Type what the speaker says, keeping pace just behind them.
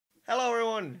Hello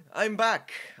everyone, I'm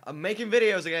back. I'm making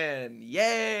videos again. Yay!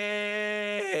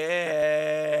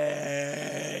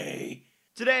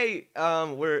 Today,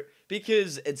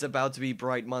 because it's about to be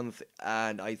Pride Month,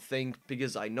 and I think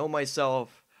because I know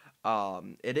myself,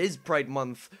 it is Pride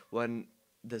Month when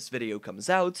this video comes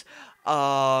out.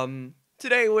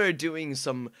 Today we're doing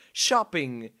some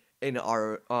shopping in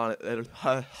our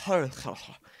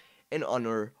in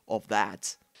honor of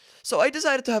that. So I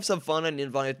decided to have some fun and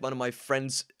invited one of my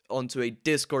friends onto a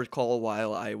Discord call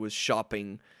while I was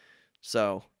shopping.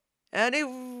 So, and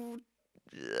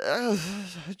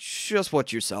just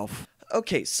watch yourself.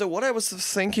 Okay, so what I was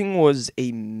thinking was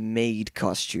a maid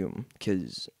costume,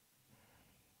 cause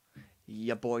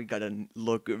yeah, boy, gotta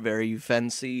look very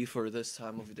fancy for this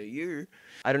time of the year.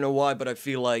 I don't know why, but I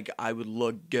feel like I would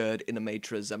look good in a maid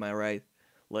dress. Am I right?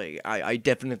 Like, I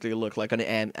definitely look like an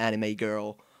anime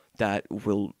girl that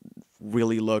will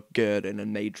really look good in a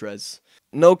maid dress.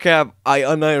 No cap, I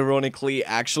unironically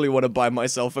actually want to buy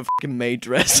myself a fucking maid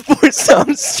dress for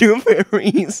some stupid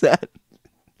reason.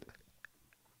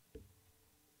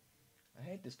 I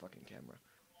hate this fucking camera.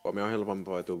 Huomio on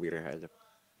helpompoituu virheitä,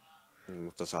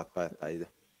 mutta saat päättää itse.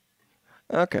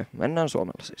 Okay, mennään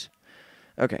suomella siis.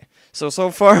 Okay, so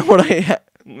far what I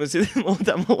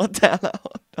mulla täällä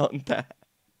on tää.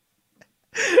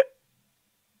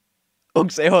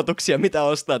 Onks ehdotuksia mitä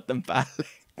ostaa tän päälle?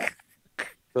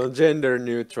 Se on gender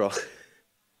neutral.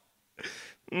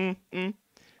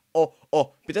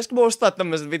 Pitäisikö mä ostaa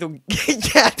tämmöset vitun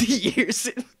cat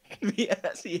earsit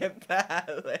vielä siihen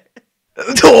päälle?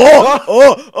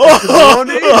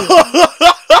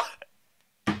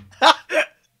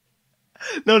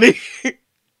 Noniin.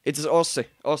 Itse asiassa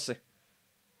Ossi.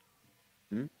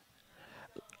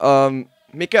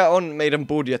 Mikä on meidän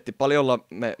budjetti? Paljolla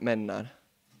me mennään?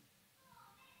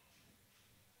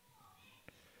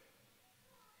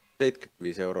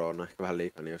 75 € on ehkä vähän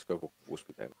liikaa, niin olisiko joku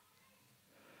 60 €?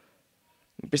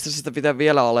 Pistä sitä pitää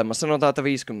vielä alemmas. Sanotaan, että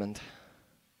 50.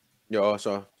 Joo, se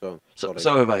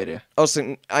on hyvä idea. Ossi,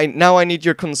 now I need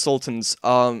your consultants.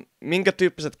 Minkä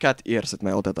tyyppiset cat earsit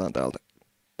me otetaan täältä?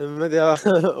 En mä tiedä,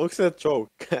 onko se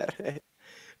Joker?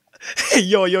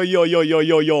 Joo.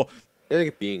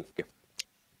 Jotenkin pinkki.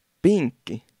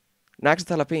 Pinkki? Näetkö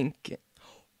täällä pinkkiä?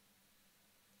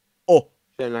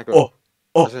 Se näkyy.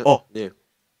 Niin.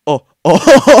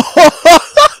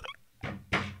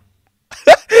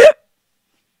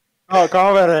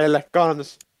 Kavereille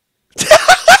kans.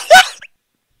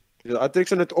 Ajatteliko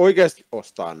sä nyt oikeesti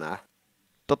ostaa nää?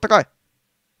 Totta kai.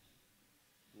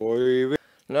 Voi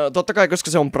No totta kai,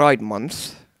 koska se on Pride Month.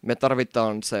 Me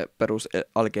tarvitaan se perus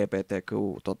LGBTQ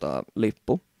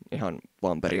lippu. Ihan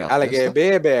vaan periaatteessa.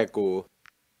 LGBTQ.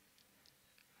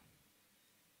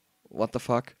 What the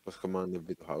fuck? Koska mä oon niin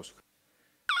vitu hauska.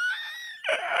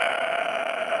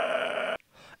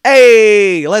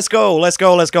 Hey, let's go.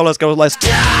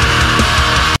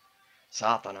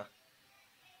 Saatana.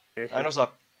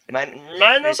 Mä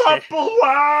en osaa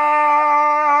puhua!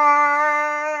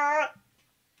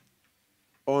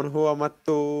 On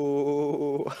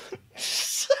huomattu.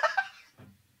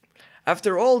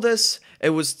 After all this, it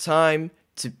was time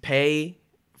to pay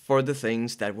for the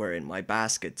things that were in my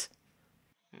basket.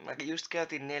 Mä just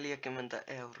käytin 40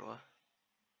 €.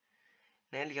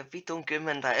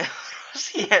 40 €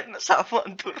 siihen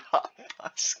saman turhaan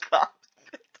paskaan.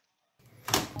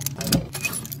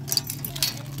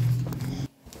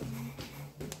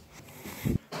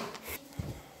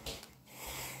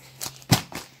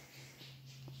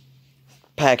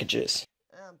 Packages.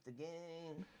 Up the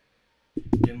game.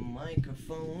 The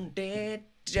microphone dead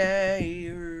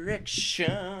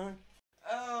direction.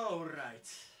 Alright.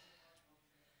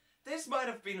 This might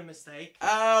have been a mistake.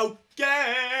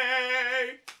 Okay.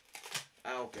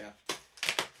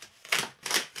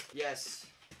 Yes.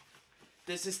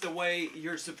 This is the way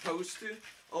you're supposed to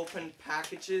open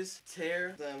packages.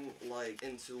 Tear them like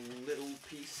into little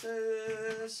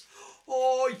pieces.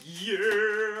 Oh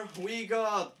yeah! We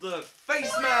got the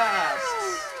face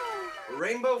masks!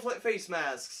 Rainbow face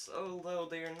masks. Although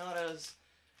they are not as...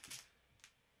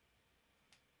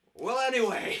 Well,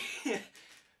 anyway.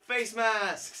 Face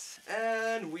masks.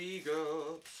 And we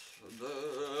got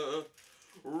the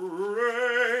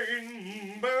rainbow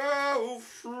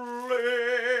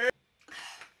flame.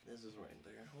 This is right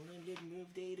there. Hold on, didn't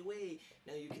move that away.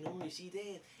 Now you can only see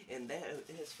that, and that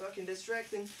is fucking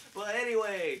distracting. But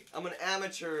anyway, I'm an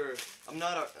amateur. I'm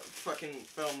not a fucking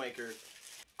filmmaker.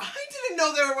 I didn't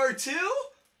know there were two!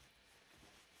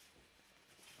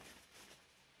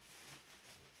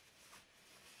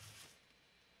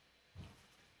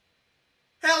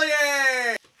 Hell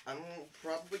yeah! I'm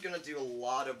probably gonna do a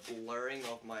lot of blurring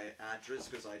of my address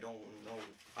because I don't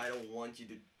want you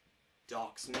to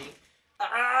dox me.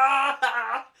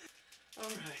 Ah!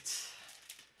 Alright.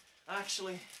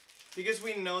 Actually, because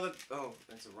we know that. Oh,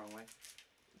 that's the wrong way.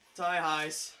 Tie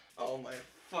highs. Oh my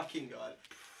fucking god.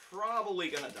 Probably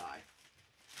gonna die.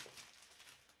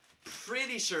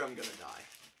 Pretty sure I'm gonna die.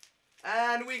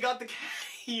 And we got the cat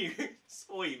here.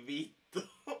 Soy Vito.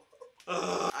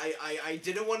 I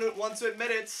didn't want to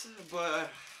admit it, but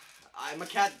I'm a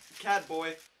cat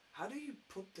boy. How do you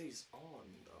put these on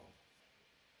though?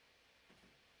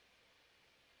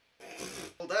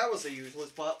 Well, that was a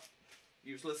useless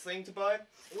thing to buy.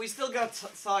 We still got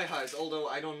thigh highs, although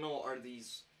I don't know are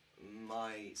these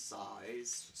my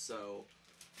size, so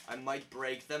I might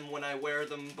break them when I wear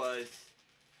them, but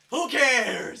who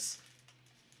cares?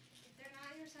 If they're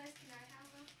not your size, can I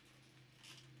have them?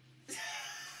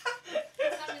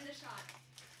 I'm in the shot.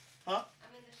 Huh?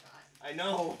 I'm in the shot. I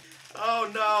know. Oh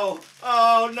no.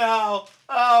 Oh no.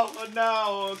 Oh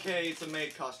no. Okay, it's a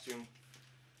maid costume.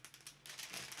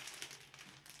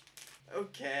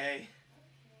 Okay.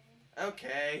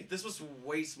 Okay. This was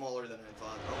way smaller than I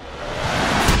thought.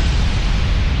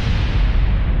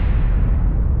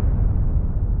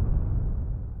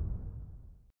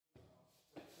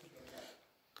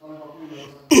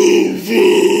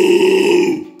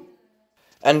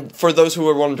 And for those who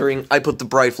are wondering, I put the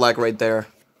bright flag right there.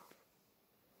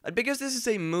 And because this is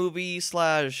a movie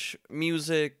slash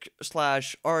music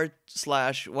slash art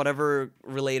slash whatever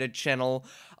related channel,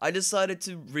 I decided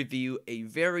to review a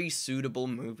very suitable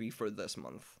movie for this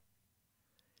month.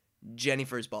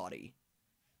 Jennifer's Body.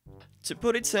 To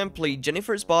put it simply,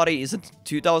 Jennifer's Body is a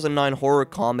 2009 horror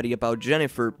comedy about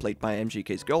Jennifer, played by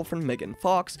MGK's girlfriend Megan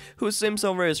Fox, who sims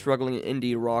over a struggling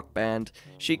indie rock band.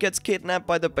 She gets kidnapped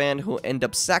by the band, who end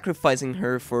up sacrificing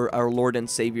her for our Lord and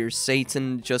Savior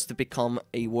Satan just to become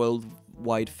a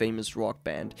worldwide famous rock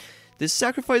band. This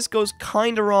sacrifice goes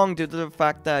kinda wrong due to the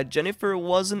fact that Jennifer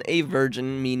wasn't a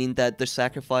virgin, meaning that the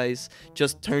sacrifice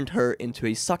just turned her into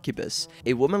a succubus,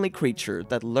 a womanly creature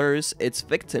that lures its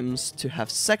victims to have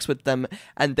sex with them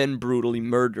and then brutally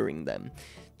murdering them.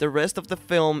 The rest of the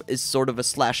film is sort of a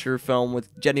slasher film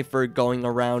with Jennifer going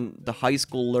around the high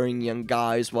school luring young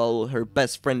guys while her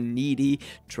best friend Needy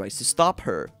tries to stop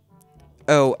her.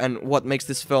 Oh, and what makes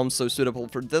this film so suitable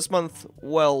for this month?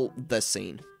 Well, this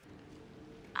scene.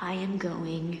 I am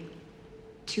going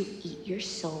to eat your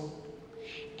soul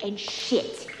and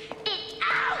shit it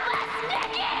out,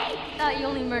 Nikki! Thought you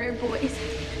only murdered boys.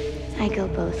 I go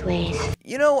both ways.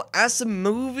 You know, as a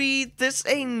movie, this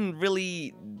ain't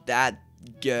really that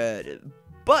good.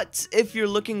 But if you're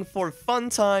looking for fun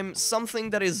time,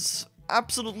 something that is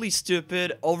absolutely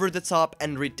stupid, over the top,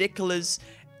 and ridiculous,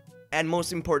 and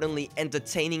most importantly,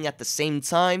 entertaining at the same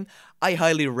time, I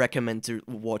highly recommend to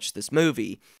watch this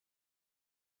movie.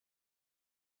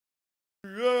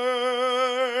 Yo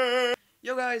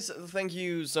guys, thank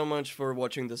you so much for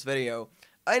watching this video.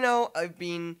 I know I've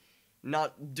been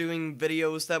not doing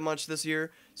videos that much this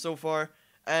year so far,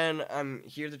 and I'm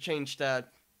here to change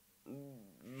that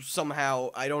somehow.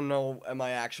 I don't know, am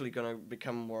I actually gonna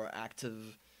become more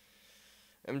active?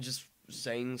 I'm just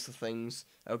saying some things,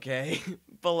 okay?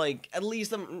 But like, at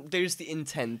least there's the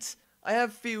intent. I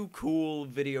have few cool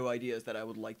video ideas that I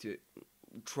would like to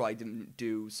try to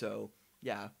do, so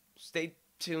yeah. Stay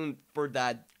tuned for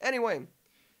that. Anyway,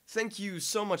 thank you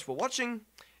so much for watching.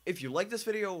 If you like this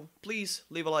video, please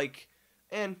leave a like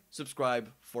and subscribe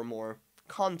for more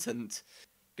content.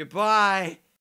 Goodbye!